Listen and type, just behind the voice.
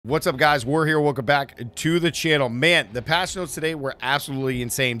What's up, guys? We're here. Welcome back to the channel. Man, the patch notes today were absolutely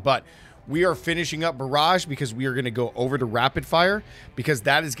insane, but we are finishing up Barrage because we are going to go over to Rapid Fire because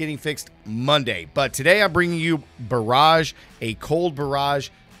that is getting fixed Monday. But today I'm bringing you Barrage, a cold Barrage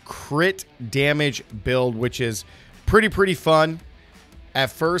crit damage build, which is pretty fun. At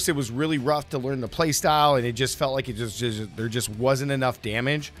first, it was really rough to learn the playstyle, and it just felt like there just wasn't enough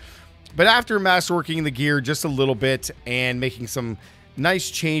damage. But after masterworking the gear just a little bit and making some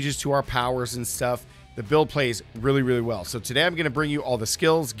nice changes to our powers and stuff, the build plays really well. So today I'm going to bring you all the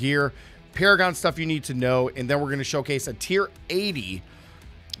skills, gear, Paragon stuff you need to know, and then we're going to showcase a tier 80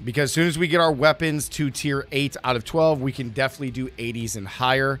 because as soon as we get our weapons to tier 8 out of 12, we can definitely do 80s and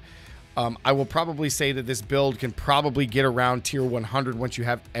higher. I will probably say that this build can probably get around tier 100 once you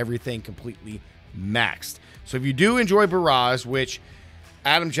have everything completely maxed. So if you do enjoy Barrage, which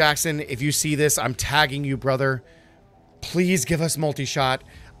Adam Jackson, if you see this, I'm tagging you, brother. Please give us multi-shot.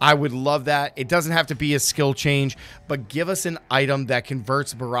 I would love that. It doesn't have to be a skill change, but give us an item that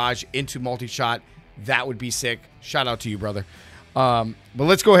converts Barrage into multi-shot. That would be sick. Shout out to you, brother. But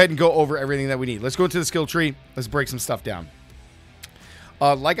let's go ahead and go over everything that we need. Let's go into the skill tree. Let's break some stuff down.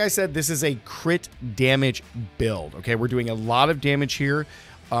 Like I said, this is a crit damage build. Okay, we're doing a lot of damage here.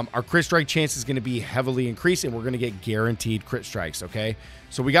 Our crit strike chance is going to be heavily increased, and we're going to get guaranteed crit strikes. Okay,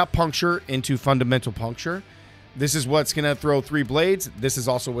 so we got puncture into fundamental puncture. This is what's going to throw 3 blades. This is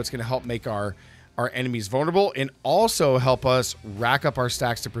also what's going to help make our enemies vulnerable and also help us rack up our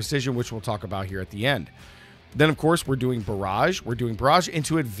stacks to precision, which we'll talk about here at the end. Then, of course, we're doing Barrage. We're doing Barrage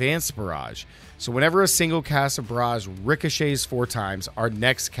into Advanced Barrage. So whenever a single cast of Barrage ricochets 4 times, our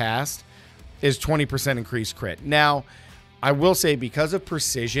next cast is 20% increased crit. Now, I will say because of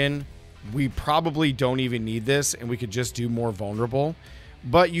precision, we probably don't even need this and we could just do more vulnerable.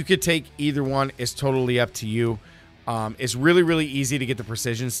 But you could take either one. It's totally up to you. It's really easy to get the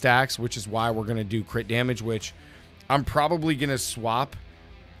precision stacks, which is why we're going to do crit damage, which I'm probably going to swap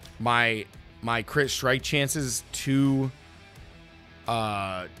my crit strike chances to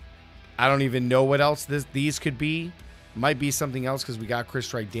I don't even know what else these could be. Might be something else because we got crit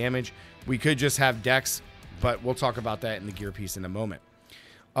strike damage. We could just have dex, but we'll talk about that in the gear piece in a moment.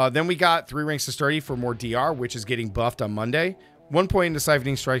 Then we got 3 ranks to sturdy for more DR, which is getting buffed on Monday. 1 point into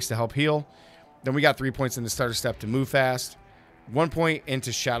siphoning strikes to help heal. Then we got 3 points into stutter step to move fast. 1 point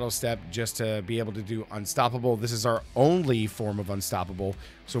into shadow step just to be able to do unstoppable. This is our only form of unstoppable.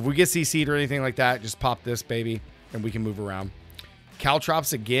 So if we get CC'd or anything like that, just pop this baby and we can move around.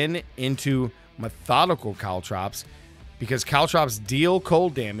 Caltrops again into methodical caltrops because caltrops deal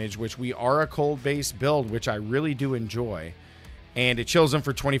cold damage, which we are a cold based build, which I really do enjoy. And it chills them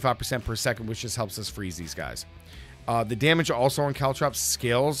for 25% per second, which just helps us freeze these guys. The damage also on caltrops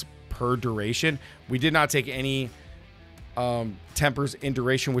scales per duration. We did not take any tempers in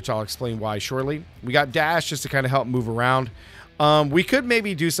duration, which I'll explain why shortly. We got dash just to kind of help move around. We could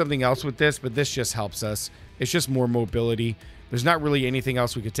maybe do something else with this, but this just helps us. It's just more mobility. There's not really anything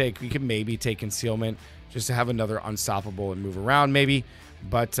else we could take. We could maybe take concealment just to have another unstoppable and move around maybe.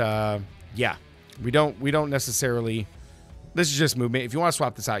 But yeah, we don't necessarily. This is just movement. If you want to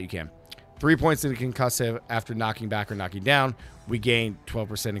swap this out, you can. 3 points to the concussive after knocking back or knocking down. We gain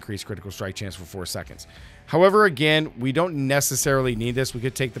 12% increased critical strike chance for 4 seconds. However, again, we don't necessarily need this. We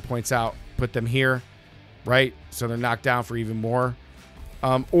could take the points out, put them here, right? So they're knocked down for even more.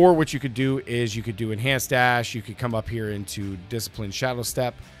 Or what you could do is you could do enhanced dash. You could come up here into disciplined shadow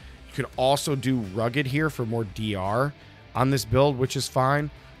step. You could also do rugged here for more DR on this build, which is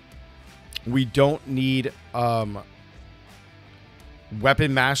fine. We don't need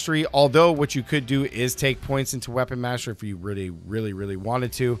weapon mastery, although what you could do is take points into weapon mastery if you really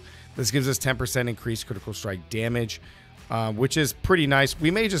wanted to. This gives us 10% increased critical strike damage, which is pretty nice.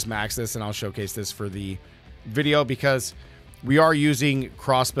 We may just max this and I'll showcase this for the video because we are using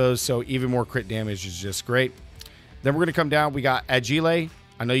crossbows, so even more crit damage is just great. Then we're going to come down. We got Agile.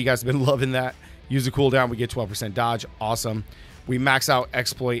 I know you guys have been loving that. Use the cooldown, we get 12% dodge. Awesome. We max out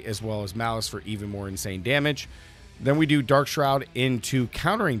exploit as well as malice for even more insane damage. Then we do Dark Shroud into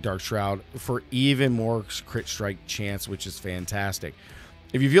countering Dark Shroud for even more crit strike chance, which is fantastic.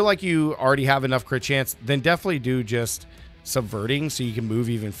 If you feel like you already have enough crit chance, then definitely do just subverting so you can move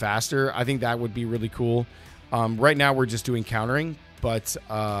even faster. I think that would be really cool. Right now we're just doing countering, but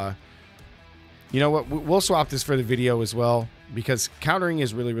you know what? We'll swap this for the video as well because countering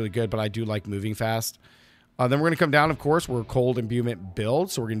is really good, but I do like moving fast. Then we're going to come down, of course. We're cold imbuement build,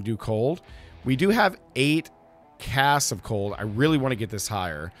 so we're going to do cold. We do have 8 casts of cold. I really want to get this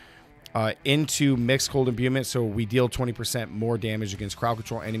higher into mixed cold imbuement, so we deal 20% more damage against crowd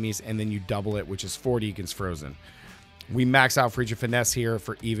control enemies, and then you double it, which is 40 against frozen. We max out Refuge of Finesse here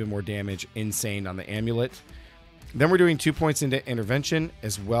for even more damage. Insane on the amulet. Then we're doing 2 points into intervention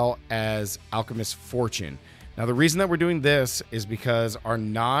as well as Alchemist Fortune. Now, the reason that we're doing this is because our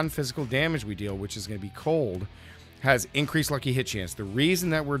non-physical damage we deal, which is going to be cold, has increased lucky hit chance. The reason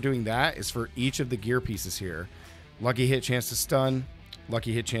that we're doing that is for each of the gear pieces here. Lucky hit chance to stun,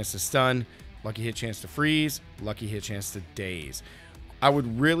 lucky hit chance to stun, lucky hit chance to freeze, lucky hit chance to daze. I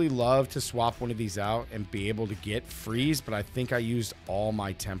would really love to swap one of these out and be able to get freeze, but I think I used all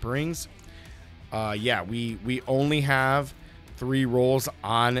my temperings. Yeah, we only have 3 rolls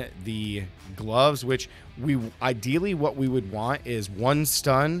on the gloves, which we ideally what we would want is 1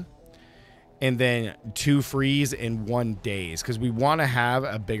 stun and then 2 freeze and 1 daze, because we want to have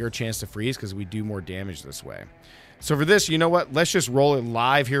a bigger chance to freeze because we do more damage this way. So for this, you know what? Let's just roll it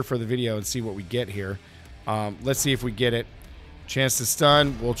live here for the video and see what we get here. Let's see if we get it. Chance to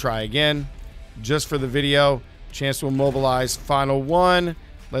stun. We'll try again. Just for the video. Chance to immobilize. Final 1.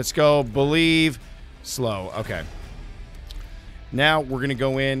 Let's go. Believe. Slow. Okay. Now we're going to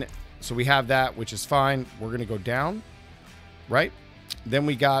go in. So we have that, which is fine. We're going to go down. Right? Then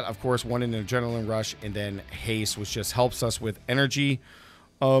we got, of course, 1 in adrenaline rush and then haste, which just helps us with energy,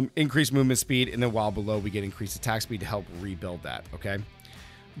 increased movement speed, and then while below we get increased attack speed to help rebuild that. Okay.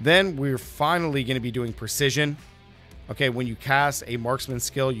 Then we're finally going to be doing precision. Okay, when you cast a marksman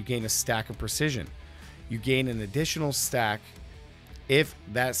skill, you gain a stack of precision. You gain an additional stack if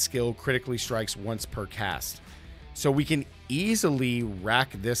that skill critically strikes once per cast. So we can easily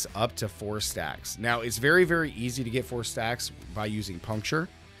rack this up to 4 stacks. Now, it's very, very easy to get 4 stacks by using Puncture.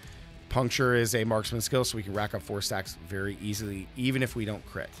 Puncture is a marksman skill, so we can rack up 4 stacks very easily, even if we don't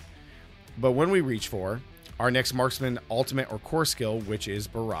crit. But when we reach for our next marksman ultimate or core skill, which is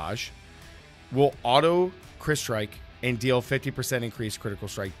Barrage, will auto crit strike and deal 50% increased critical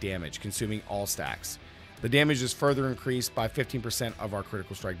strike damage, consuming all stacks. The damage is further increased by 15% of our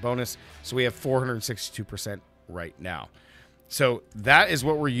critical strike bonus, so we have 462% right now. So that is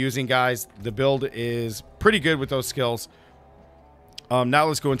what we're using, guys. The build is pretty good with those skills. Now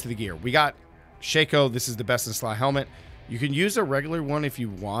let's go into the gear. We got Shaco. This is the best in slot helmet. You can use a regular one if you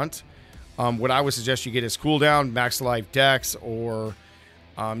want. What I would suggest you get is cooldown, max life dex, or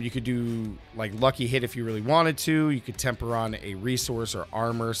you could do like lucky hit if you really wanted to. You could temper on a resource or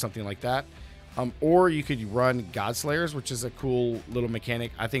armor, something like that. Or you could run Godslayers, which is a cool little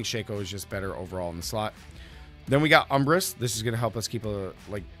mechanic. I think Shaco is just better overall in the slot. Then we got Umbrus. This is going to help us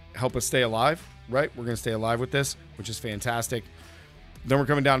help us stay alive, right? We're going to stay alive with this, which is fantastic. Then we're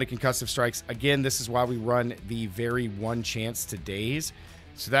coming down to Concussive Strikes. Again, this is why we run the very 1 chance to daze.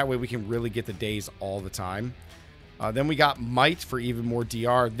 So that way we can really get the daze all the time. Then we got Might for even more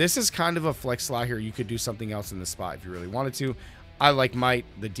DR. This is kind of a flex slot here. You could do something else in the spot if you really wanted to. I like Might.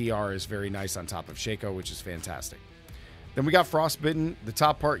 The DR is very nice on top of Shaco, which is fantastic. Then we got Frostbitten. The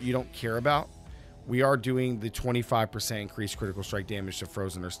top part you don't care about. We are doing the 25% increased critical strike damage to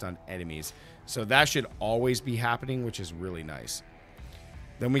frozen or stunned enemies. So that should always be happening, which is really nice.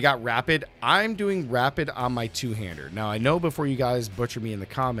 Then we got Rapid. I'm doing Rapid on my 2-hander. Now, I know before you guys butcher me in the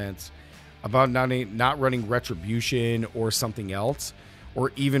comments about not running Retribution or something else,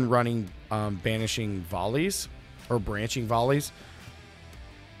 or even running banishing volleys or branching volleys.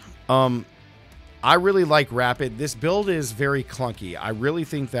 I really like Rapid. This build is very clunky. I really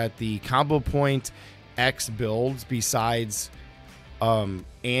think that the combo point X builds, besides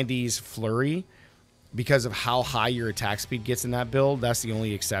Andy's Flurry, because of how high your attack speed gets in that build, that's the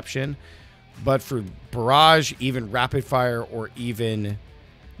only exception. But for Barrage, even Rapid Fire, or even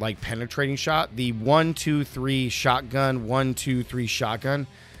like Penetrating Shot, the 1-2-3 shotgun, 1-2-3 shotgun,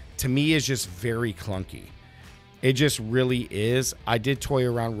 to me is just very clunky. It just really is. I did toy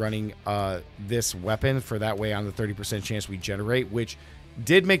around running this weapon for that way on the 30% chance we generate, which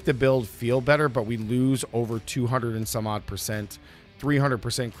did make the build feel better, but we lose over 200 and some odd percent,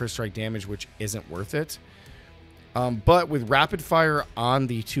 300% crit strike damage, which isn't worth it. But with Rapid Fire on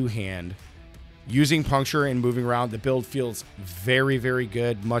the 2-hand, using Puncture and moving around, the build feels very, very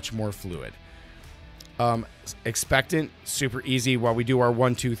good, much more fluid. Expectant, super easy. While we do our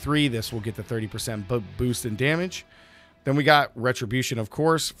 1-2-3, this will get the 30% boost in damage. Then we got Retribution, of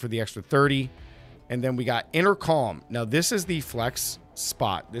course, for the extra 30. And then we got Inner Calm. Now, this is the flex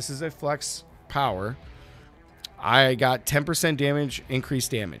spot. This is a flex power. I got 10% damage,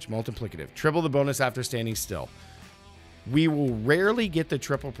 increased damage, multiplicative. Triple the bonus after standing still. We will rarely get the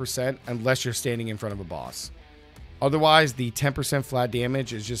triple percent unless you're standing in front of a boss. Otherwise, the 10% flat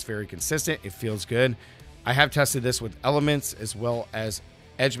damage is just very consistent. It feels good. I have tested this with Elements as well as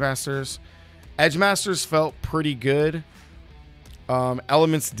Edgemasters. Edgemasters felt pretty good.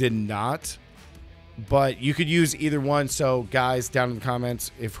 Elements did not. but you could use either one. So guys, down in the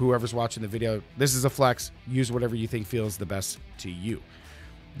comments, if whoever's watching the video, this is a flex, use whatever you think feels the best to you.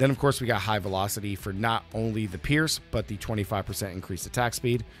 Then of course we got high velocity for not only the pierce, but the 25% increased attack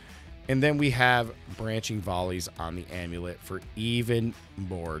speed. And then we have branching volleys on the amulet for even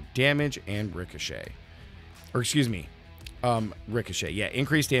more damage and ricochet. Or excuse me, ricochet. Yeah,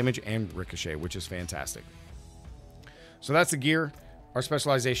 increased damage and ricochet, which is fantastic. So that's the gear. Our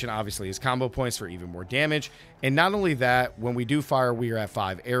specialization obviously is combo points for even more damage. And not only that, when we do fire, we are at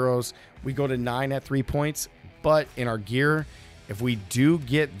 5 arrows. We go to 9 at 3 points. But in our gear, if we do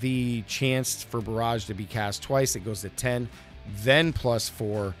get the chance for Barrage to be cast twice, it goes to 10, then plus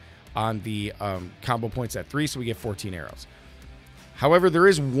 4 on the combo points at 3, so we get 14 arrows. However, there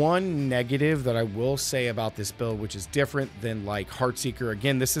is one negative that I will say about this build, which is different than like Heartseeker.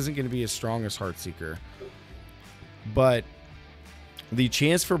 Again, this isn't going to be as strong as Heartseeker, but the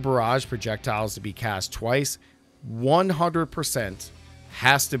chance for Barrage projectiles to be cast twice, 100%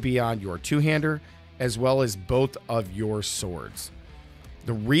 has to be on your two-hander as well as both of your swords.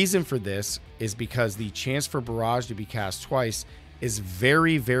 The reason for this is because the chance for Barrage to be cast twice is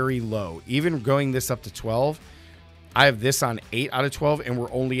very, very low. Even going this up to 12, I have this on 8 out of 12, and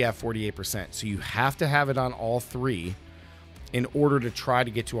we're only at 48%. So you have to have it on all 3 in order to try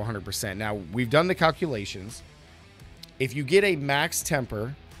to get to 100%. Now, we've done the calculations. If you get a max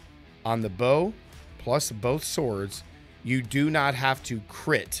temper on the bow plus both swords, you do not have to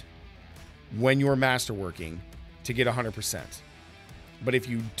crit when you're masterworking to get 100%. But if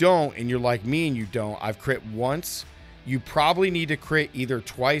you don't, and you're like me and you don't, I've crit once, you probably need to crit either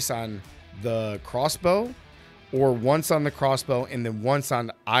twice on the crossbow or once on the crossbow and then once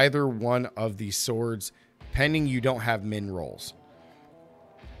on either one of the swords, pending you don't have min rolls.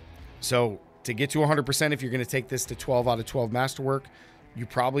 So to get to 100%, if you're going to take this to 12 out of 12 masterwork, you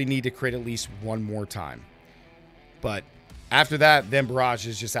probably need to crit at least one more time. But after that, then Barrage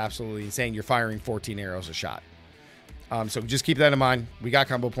is just absolutely insane. You're firing 14 arrows a shot. So just keep that in mind. We got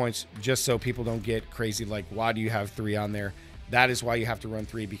combo points just so people don't get crazy like, why do you have 3 on there? That is why you have to run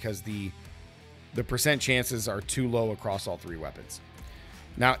 3, because the percent chances are too low across all 3 weapons.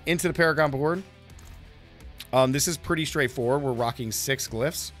 Now into the Paragon board. This is pretty straightforward. We're rocking 6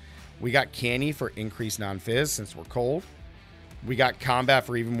 glyphs. We got Canny for increased non-fizz since we're cold. We got Combat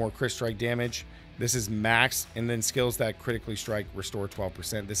for even more crit strike damage. This is max, and then skills that critically strike restore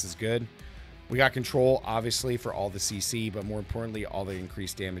 12%. This is good. We got Control, obviously, for all the CC, but more importantly, all the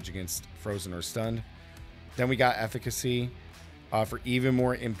increased damage against frozen or stunned. Then we got Efficacy for even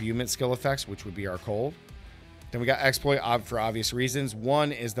more imbuement skill effects, which would be our cold. Then we got Exploit for obvious reasons.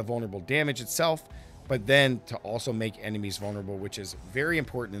 One is the vulnerable damage itself, but then to also make enemies vulnerable, which is very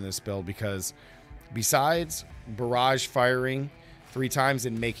important in this build because besides Barrage firing 3 times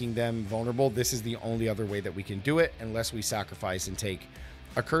and making them vulnerable, this is the only other way that we can do it unless we sacrifice and take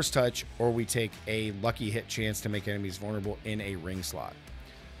a Curse Touch, or we take a lucky hit chance to make enemies vulnerable in a ring slot.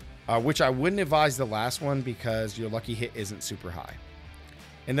 Which I wouldn't advise the last one because your lucky hit isn't super high.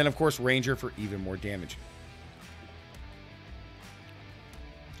 And then, of course, Ranger for even more damage.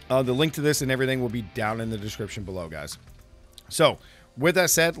 The link to this and everything will be down in the description below, guys. So, with that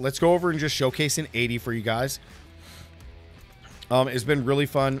said, let's go over and just showcase an 80 for you guys. It's been really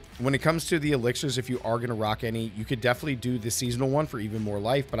fun. When it comes to the elixirs, if you are going to rock any, you could definitely do the seasonal one for even more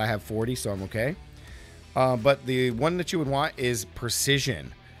life, but I have 40, so I'm okay. But the one that you would want is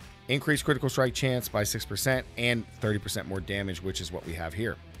Precision. Increase critical strike chance by 6% and 30% more damage, which is what we have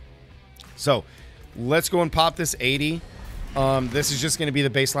here. So let's go and pop this 80. This is just going to be the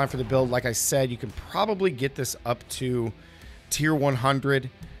baseline for the build. Like I said, you can probably get this up to tier 100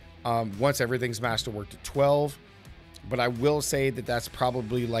 once everything's masterworked at 12. But I will say that that's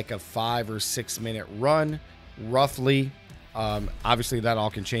probably like a 5 or 6 minute run, roughly. Obviously, that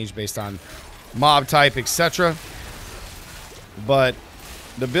all can change based on mob type, etc. But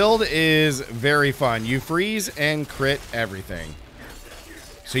the build is very fun. You freeze and crit everything.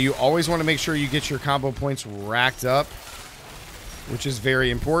 So you always want to make sure you get your combo points racked up, which is very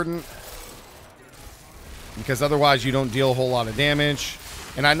important, because otherwise you don't deal a whole lot of damage.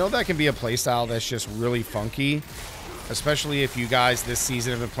 And I know that can be a playstyle that's just really funky, especially if you guys this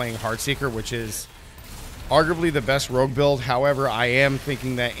season have been playing Heartseeker, which is arguably the best rogue build. However, I am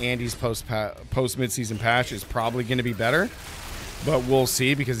thinking that Andy's post mid-season patch is probably going to be better, but we'll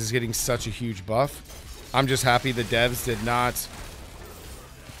see because it's getting such a huge buff. I'm just happy the devs did not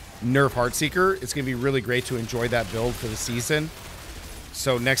nerf Heartseeker. It's going to be really great to enjoy that build for the season.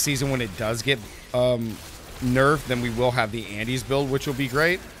 So next season when it does get nerfed, then we will have the Andy's build, which will be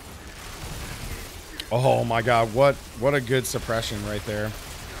great. Oh my god, what a good suppression right there.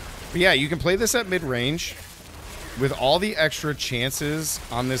 But yeah, you can play this at mid-range with all the extra chances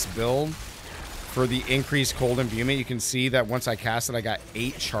on this build for the increased cold imbuement. You can see that once I cast it, I got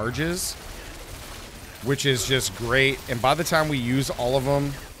 8 charges, which is just great. And by the time we use all of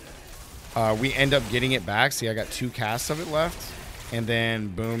them, we end up getting it back. See, I got 2 casts of it left. And then,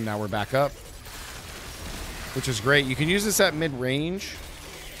 boom, now we're back up, which is great. You can use this at mid-range.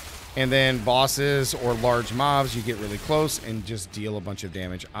 And then bosses or large mobs, you get really close and just deal a bunch of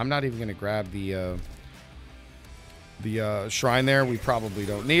damage. I'm not even going to grab the shrine there. We probably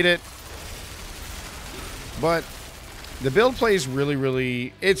don't need it. But the build plays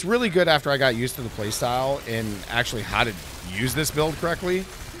really, it's really good after I got used to the playstyle and actually how to use this build correctly.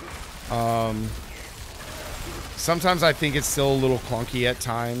 Sometimes I think it's still a little clunky at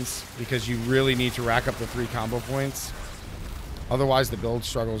times because you really need to rack up the 3 combo points. Otherwise, the build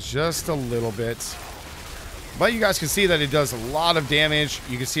struggles just a little bit. But you guys can see that it does a lot of damage.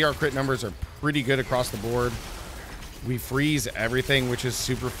 You can see our crit numbers are pretty good across the board. We freeze everything, which is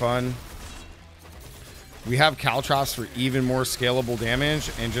super fun. We have caltrops for even more scalable damage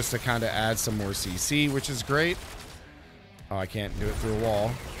and just to kind of add some more CC, which is great. Oh, I can't do it through a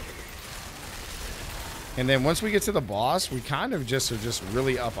wall. And then once we get to the boss, we kind of just are just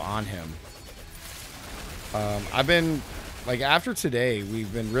really up on him. I've been... Like, after today,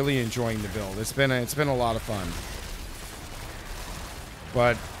 we've been really enjoying the build. It's been a lot of fun.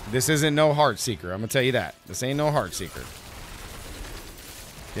 But this isn't no Heart Seeker. I'm going to tell you that. This ain't no Heart Seeker.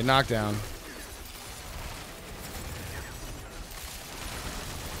 Get knocked down.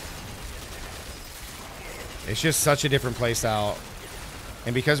 It's just such a different playstyle.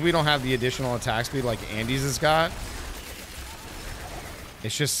 And because we don't have the additional attack speed like Andy's has got,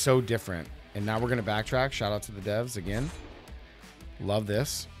 it's just so different. And now we're going to backtrack. Shout out to the devs again. Love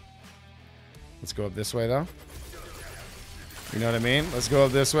this. Let's go up this way, though. You know what I mean? Let's go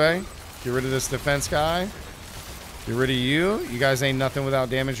up this way. Get rid of this defense guy. Get rid of you. You guys ain't nothing without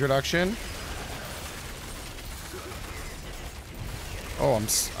damage reduction. Oh,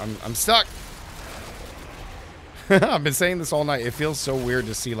 I'm stuck. I've been saying this all night. It feels so weird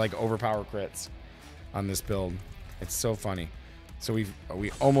to see like overpower crits on this build. It's so funny. So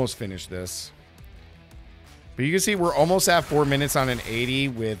we almost finished this. But you can see we're almost at 4 minutes on an 80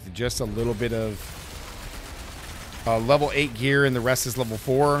 with just a little bit of level 8 gear and the rest is level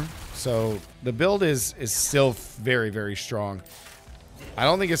 4. So the build is still very strong. I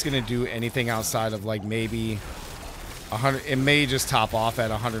don't think it's going to do anything outside of like maybe 100. It may just top off at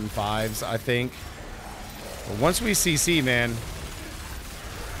 105s, I think. But once we CC, man,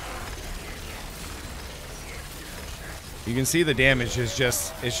 you can see the damage is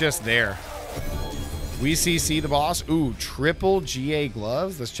just there. We CC the boss. Ooh, triple GA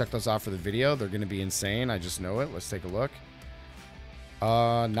gloves. Let's check those out for the video. They're going to be insane. I just know it. Let's take a look.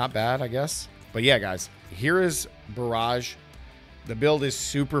 Not bad, I guess. But yeah, guys, here is Barrage. The build is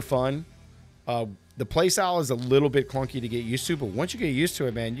super fun. The playstyle is a little bit clunky to get used to, but once you get used to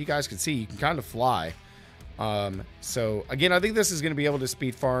it, man, you guys can see you can kind of fly. So again, I think this is going to be able to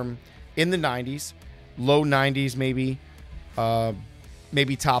speed farm in the 90s, low 90s maybe,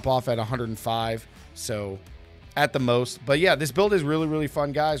 maybe top off at 105. So at the most. But yeah, this build is really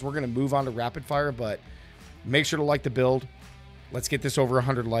fun, guys. We're going to move on to rapid fire, but make sure to like the build. Let's get this over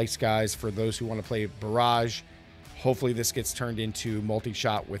 100 likes, guys, for those who want to play Barrage. Hopefully this gets turned into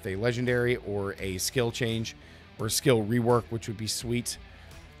multi-shot with a legendary or a skill change or skill rework, which would be sweet.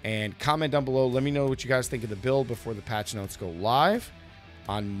 And comment down below. Let me know what you guys think of the build before the patch notes go live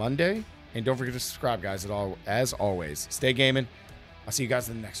on Monday. And don't forget to subscribe, guys, as always. Stay gaming. I'll see you guys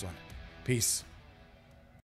in the next one. Peace.